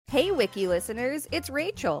Hey, Wiki listeners, it's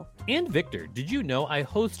Rachel. And Victor, did you know I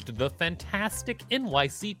host the fantastic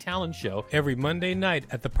NYC Talent Show every Monday night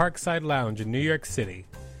at the Parkside Lounge in New York City?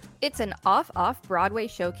 It's an off-Broadway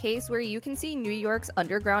showcase where you can see New York's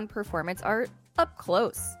underground performance art up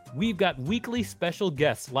close. We've got weekly special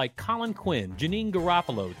guests like Colin Quinn, Janine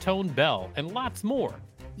Garofalo, Tone Bell, and lots more.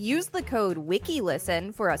 Use the code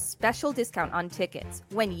WIKILISTEN for a special discount on tickets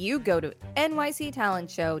when you go to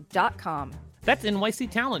nyctalentshow.com. That's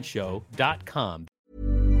nyctalentshow.com.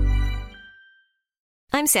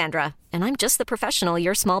 I'm Sandra, and I'm just the professional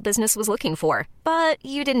your small business was looking for. But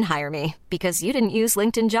you didn't hire me because you didn't use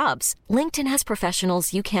LinkedIn Jobs. LinkedIn has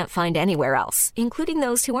professionals you can't find anywhere else, including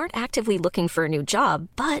those who aren't actively looking for a new job,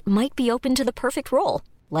 but might be open to the perfect role,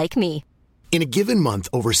 like me. In a given month,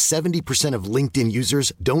 over 70% of LinkedIn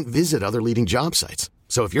users don't visit other leading job sites.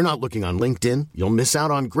 So if you're not looking on LinkedIn, you'll miss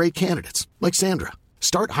out on great candidates like Sandra.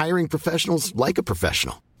 Start hiring professionals like a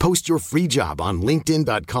professional. Post your free job on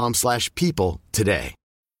linkedin.com/people today.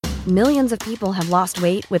 Millions of people have lost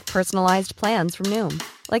weight with personalized plans from Noom.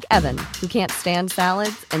 Like Evan, who can't stand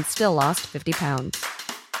salads and still lost 50 pounds.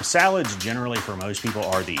 Salads generally for most people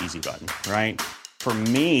are the easy button, right? For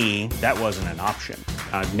me, that wasn't an option.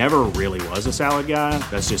 I never really was a salad guy.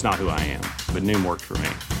 That's just not who I am. But Noom worked for me.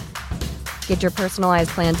 Get your personalized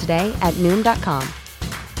plan today at Noom.com.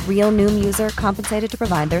 Real Noom user compensated to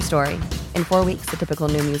provide their story. In 4 weeks, the typical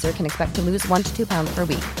Noom user can expect to lose 1 to 2 pounds per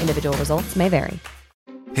week. Individual results may vary.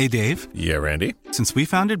 Hey, Dave. Yeah, Randy. Since we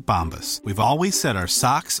founded Bombas, we've always said our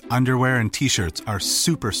socks, underwear, and T-shirts are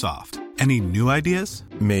super soft. Any new ideas?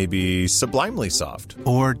 Maybe sublimely soft.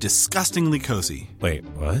 Or disgustingly cozy. Wait,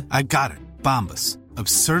 what? I got it. Bombas.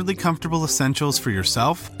 Absurdly comfortable essentials for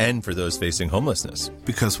yourself and for those facing homelessness.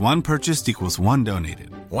 Because one purchased equals one donated.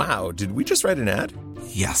 Wow, did we just write an ad?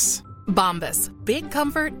 Yes. Bombas. Big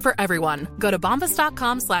comfort for everyone. Go to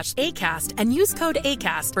bombas.com/ACAST and use code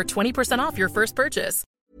ACAST for 20% off your first purchase.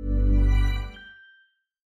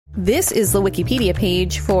 This is the Wikipedia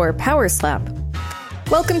page for Power Slap.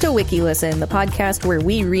 Welcome to WikiListen, the podcast where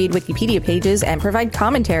we read Wikipedia pages and provide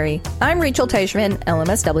commentary. I'm Rachel Teichman,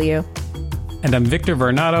 LMSW. And I'm Victor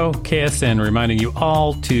Varnado, KSN, reminding you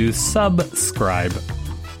all to subscribe.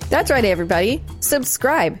 That's right, everybody.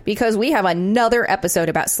 Subscribe, because we have another episode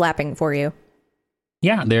about slapping for you.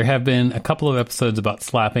 Yeah, there have been a couple of episodes about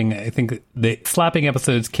slapping. I think the slapping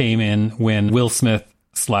episodes came in when Will Smith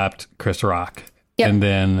slapped Chris Rock. Yep. And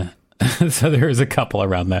then, so there was a couple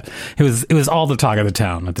around that. It was all the talk of the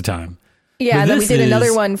town at the time. Yeah, and then we did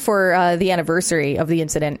another one for the anniversary of the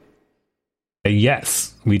incident.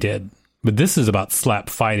 Yes, we did. But this is about slap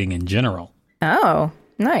fighting in general. Oh,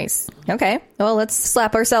 nice. Okay. Well, let's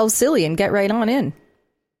slap ourselves silly and get right on in.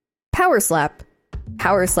 Power Slap.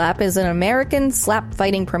 Power Slap is an American slap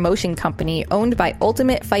fighting promotion company owned by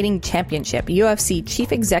Ultimate Fighting Championship, UFC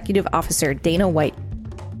Chief Executive Officer Dana White.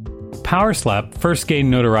 Power Slap first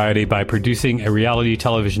gained notoriety by producing a reality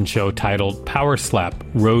television show titled Power Slap: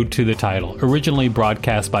 Road to the Title, originally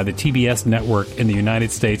broadcast by the TBS network in the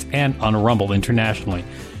United States and on Rumble internationally.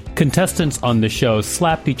 Contestants on the show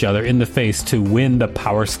slapped each other in the face to win the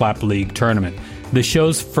Power Slap League tournament. The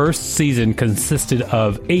show's first season consisted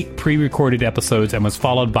of 8 pre-recorded episodes and was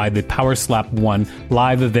followed by the Power Slap 1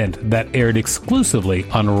 live event that aired exclusively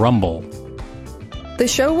on Rumble. The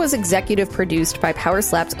show was executive produced by Power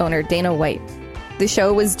Slap's owner Dana White. The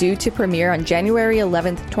show was due to premiere on January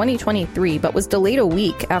 11th, 2023, but was delayed a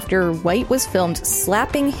week after White was filmed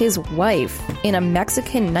slapping his wife in a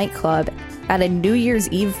Mexican nightclub at a New Year's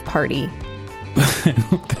Eve party.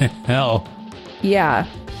 What the hell? Yeah.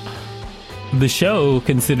 The show,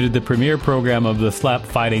 considered the premier program of the slap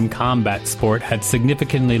fighting combat sport, had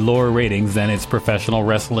significantly lower ratings than its professional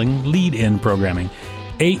wrestling lead-in programming.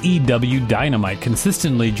 AEW Dynamite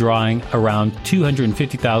consistently drawing around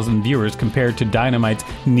 250,000 viewers compared to Dynamite's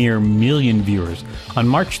near million viewers. On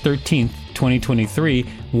March 13th, 2023,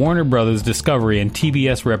 Warner Bros. Discovery and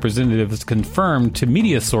TBS representatives confirmed to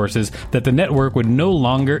media sources that the network would no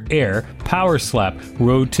longer air Power Slap: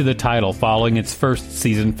 Road to the Title following its first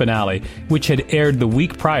season finale, which had aired the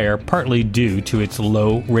week prior, partly due to its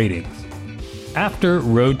low ratings. After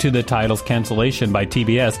Road to the Title's cancellation by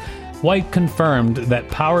TBS, White confirmed that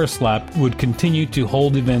Power Slap would continue to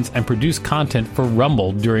hold events and produce content for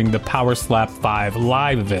Rumble during the Power Slap 5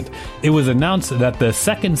 live event. It was announced that the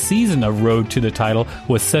second season of Road to the Title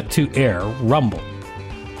was set to air Rumble.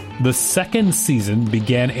 The second season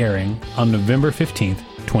began airing on November 15th,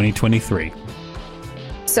 2023.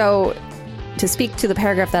 So, to speak to the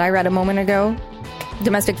paragraph that I read a moment ago,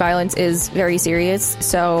 domestic violence is very serious.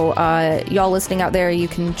 So, y'all listening out there, you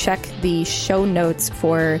can check the show notes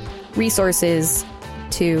for resources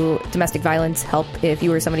to domestic violence help if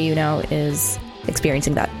you or somebody you know is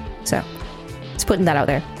experiencing that. So, just putting that out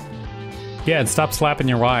there. Yeah, and stop slapping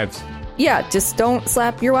your wives. Yeah, just don't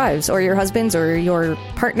slap your wives or your husbands or your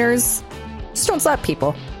partners. Just don't slap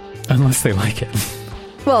people. Unless they like it.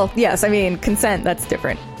 Well, yes, I mean, consent, that's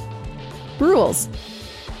different. Rules.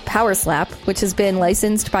 Power Slap, which has been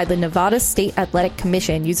licensed by the Nevada State Athletic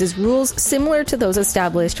Commission, uses rules similar to those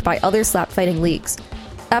established by other slap fighting leagues.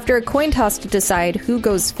 After a coin toss to decide who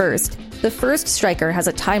goes first, the first striker has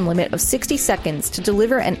a time limit of 60 seconds to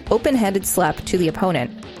deliver an open-handed slap to the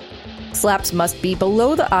opponent. Slaps must be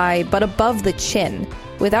below the eye but above the chin,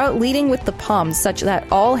 without leading with the palms such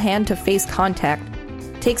that all hand-to-face contact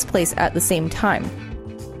takes place at the same time.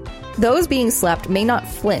 Those being slapped may not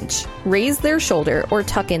flinch, raise their shoulder, or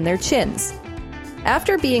tuck in their chins.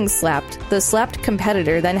 After being slapped, the slapped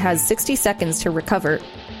competitor then has 60 seconds to recover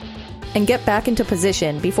and get back into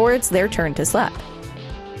position before it's their turn to slap.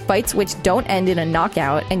 Fights which don't end in a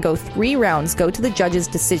knockout and go 3 rounds go to the judge's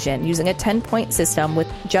decision using a 10-point system with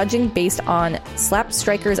judging based on slap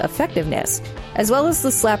striker's effectiveness, as well as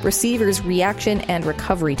the slap receiver's reaction and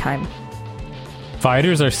recovery time.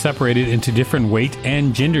 Fighters are separated into different weight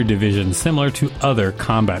and gender divisions similar to other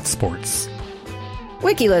combat sports.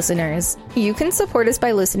 Wiki listeners, you can support us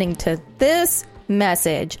by listening to this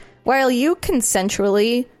message while you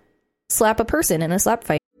consensually slap a person in a slap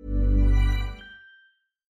fight.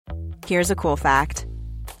 Here's a cool fact.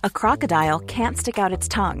 A crocodile can't stick out its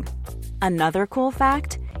tongue. Another cool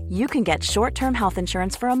fact, you can get short-term health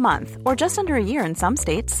insurance for a month or just under a year in some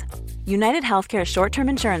states. United Healthcare short-term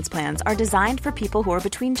insurance plans are designed for people who are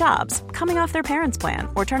between jobs, coming off their parents' plan,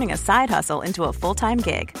 or turning a side hustle into a full-time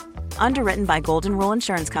gig. Underwritten by Golden Rule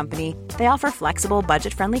Insurance Company, they offer flexible,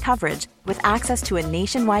 budget-friendly coverage with access to a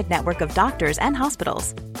nationwide network of doctors and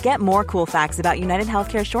hospitals. Get more cool facts about United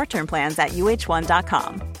Healthcare short-term plans at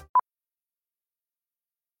uh1.com.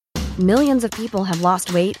 Millions of people have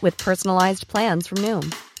lost weight with personalized plans from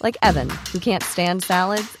Noom. Like Evan, who can't stand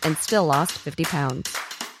salads and still lost 50 pounds.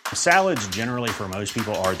 Salads generally for most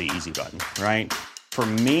people are the easy button, right? For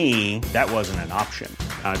me, that wasn't an option.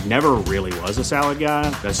 I never really was a salad guy.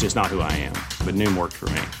 That's just not who I am. But Noom worked for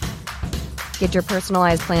me. Get your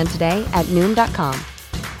personalized plan today at Noom.com.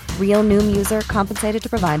 Real Noom user compensated to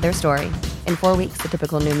provide their story. In 4 weeks, the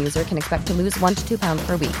typical Noom user can expect to lose 1 to 2 pounds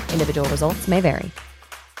per week. Individual results may vary.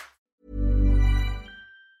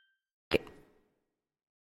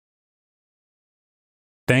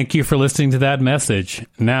 Thank you for listening to that message.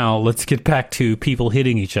 Now, let's get back to people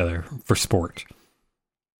hitting each other for sport.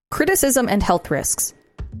 Criticism and health risks.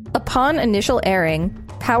 Upon initial airing,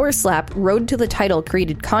 Power Slap Road to the Title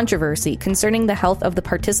created controversy concerning the health of the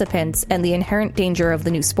participants and the inherent danger of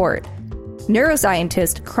the new sport.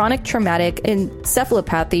 Neuroscientist, chronic traumatic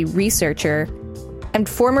encephalopathy researcher, and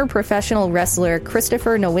former professional wrestler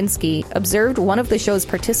Christopher Nowinski observed one of the show's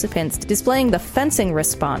participants displaying the fencing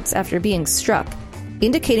response after being struck,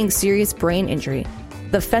 indicating serious brain injury.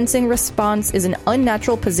 The fencing response is an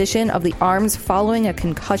unnatural position of the arms following a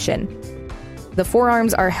concussion. The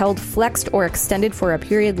forearms are held flexed or extended for a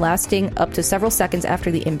period lasting up to several seconds after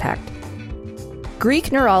the impact.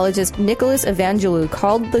 Greek neurologist Nicholas Evangelou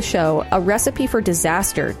called the show a recipe for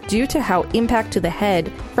disaster due to how impact to the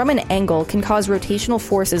head from an angle can cause rotational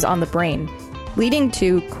forces on the brain, leading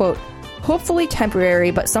to, quote, hopefully temporary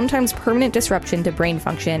but sometimes permanent disruption to brain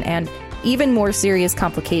function and even more serious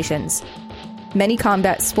complications. Many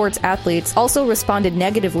combat sports athletes also responded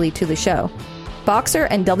negatively to the show. Boxer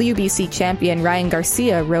and WBC champion Ryan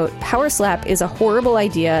Garcia wrote, "Power Slap is a horrible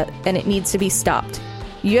idea and it needs to be stopped."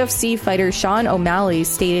 UFC fighter Sean O'Malley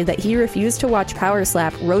stated that he refused to watch Power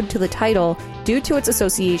Slap Road to the Title due to its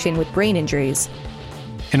association with brain injuries.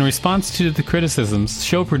 In response to the criticisms,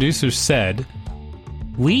 show producers said,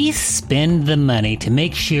 "We spend the money to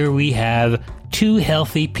make sure we have 2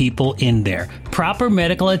 healthy people in there. Proper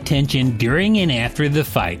medical attention during and after the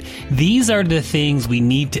fight. These are the things we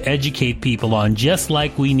need to educate people on, just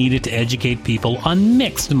like we needed to educate people on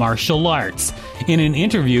mixed martial arts." In an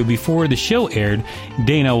interview before the show aired,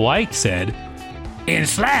 Dana White said, "In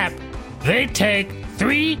Slap, they take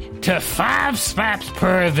 3 to 5 slaps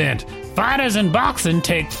per event. Fighters in boxing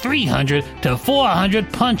take 300 to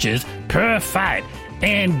 400 punches per fight.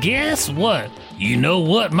 And guess what? You know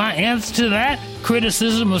what my answer to that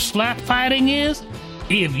criticism of slap fighting is?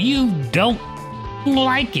 If you don't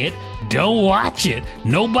like it, don't watch it.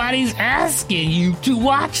 Nobody's asking you to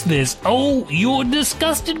watch this. Oh, you're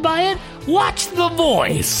disgusted by it? Watch The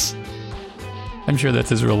Voice." I'm sure that's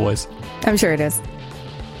his real voice. I'm sure it is.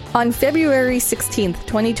 On February 16th,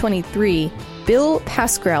 2023, Bill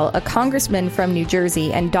Pascrell, a congressman from New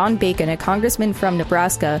Jersey, and Don Bacon, a congressman from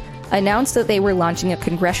Nebraska, announced that they were launching a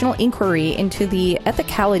congressional inquiry into the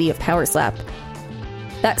ethicality of power slap.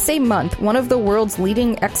 That same month, one of the world's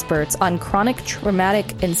leading experts on chronic traumatic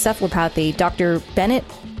encephalopathy, Dr. Bennett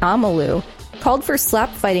Omalu, called for slap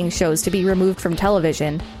fighting shows to be removed from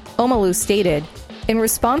television. Omalu stated, in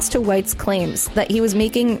response to White's claims that he was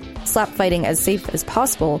making slap fighting as safe as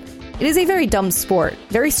possible, it is a very dumb sport,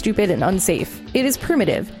 very stupid and unsafe. It is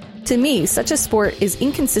primitive. To me, such a sport is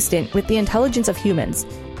inconsistent with the intelligence of humans.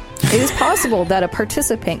 It is possible that a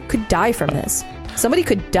participant could die from this. Somebody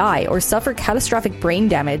could die or suffer catastrophic brain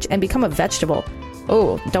damage and become a vegetable.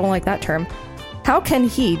 Oh, don't like that term. How can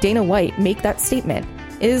he, Dana White, make that statement?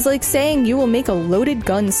 It is like saying you will make a loaded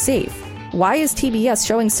gun safe. Why is TBS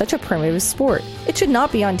showing such a primitive sport? It should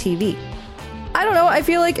not be on TV. I don't know, I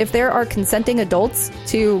feel like if there are consenting adults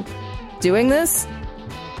to doing this,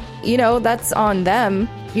 that's on them.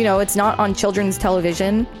 It's not on children's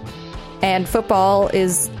television. And football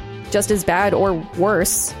is just as bad or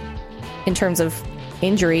worse in terms of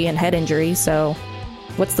injury and head injury, so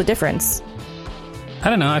what's the difference? I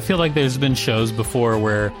don't know. I feel like there's been shows before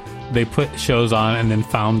where they put shows on and then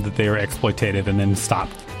found that they were exploitative and then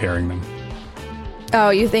stopped airing them. Oh,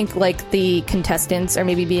 you think like the contestants are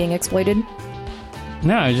maybe being exploited?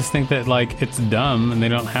 No, I just think that like it's dumb and they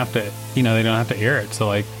don't have to, they don't have to air it. So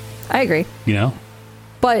like, I agree.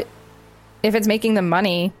 But if it's making them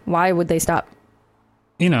money, why would they stop?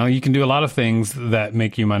 You can do a lot of things that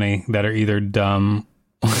make you money that are either dumb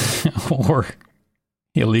or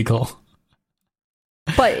illegal.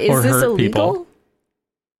 But is this illegal? People.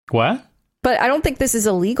 What? But I don't think this is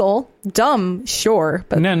illegal. Dumb, sure.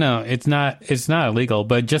 But No, it's not. It's not illegal.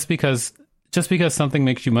 But just because something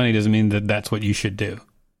makes you money doesn't mean that that's what you should do,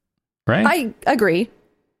 right? I agree.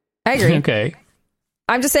 Okay.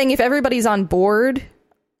 I'm just saying if everybody's on board,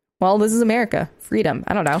 well, this is America. Freedom.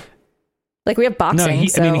 I don't know. Like we have boxing.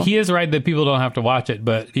 No, he is right that people don't have to watch it,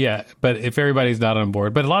 but if everybody's not on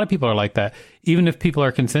board, but a lot of people are like that. Even if people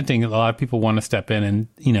are consenting, a lot of people want to step in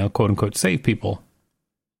and, quote unquote, save people.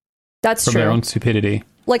 That's from true. Their own stupidity.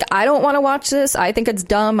 Like, I don't want to watch this. I think it's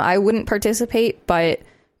dumb. I wouldn't participate, but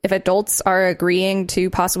if adults are agreeing to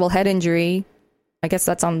possible head injury, I guess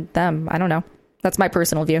that's on them. I don't know. That's my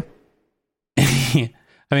personal view. I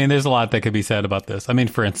mean, there's a lot that could be said about this. I mean,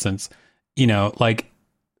 for instance, like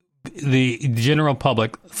the general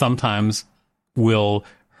public sometimes will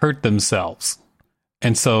hurt themselves.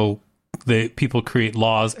 And so people create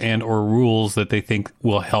laws and or rules that they think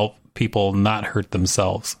will help people not hurt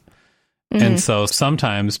themselves. Mm-hmm. And so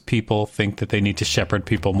sometimes people think that they need to shepherd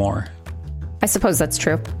people more. I suppose that's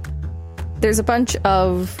true. There's a bunch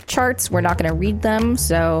of charts. We're not going to read them.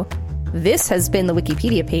 So this has been the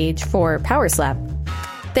Wikipedia page for Power Slap.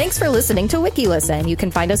 Thanks for listening to WikiListen. You can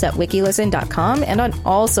find us at wikilisten.com and on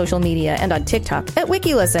all social media and on TikTok at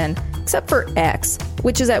WikiListen, except for X,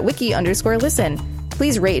 which is at wiki_listen.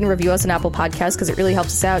 Please rate and review us on Apple Podcasts because it really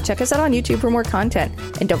helps us out. Check us out on YouTube for more content.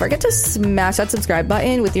 And don't forget to smash that subscribe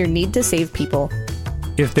button with your need to save people.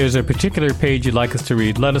 If there's a particular page you'd like us to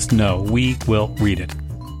read, let us know. We will read it.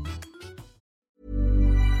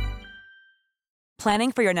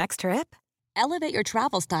 Planning for your next trip? Elevate your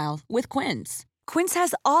travel style with Quince. Quince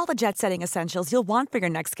has all the jet-setting essentials you'll want for your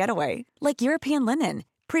next getaway, like European linen,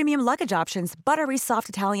 premium luggage options, buttery soft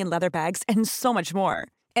Italian leather bags, and so much more.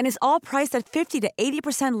 And is all priced at 50 to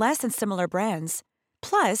 80% less than similar brands.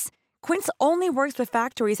 Plus, Quince only works with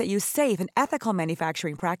factories that use safe and ethical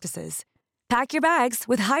manufacturing practices. Pack your bags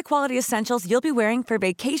with high-quality essentials you'll be wearing for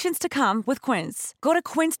vacations to come with Quince. Go to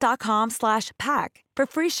quince.com/pack for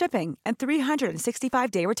free shipping and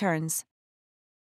 365-day returns.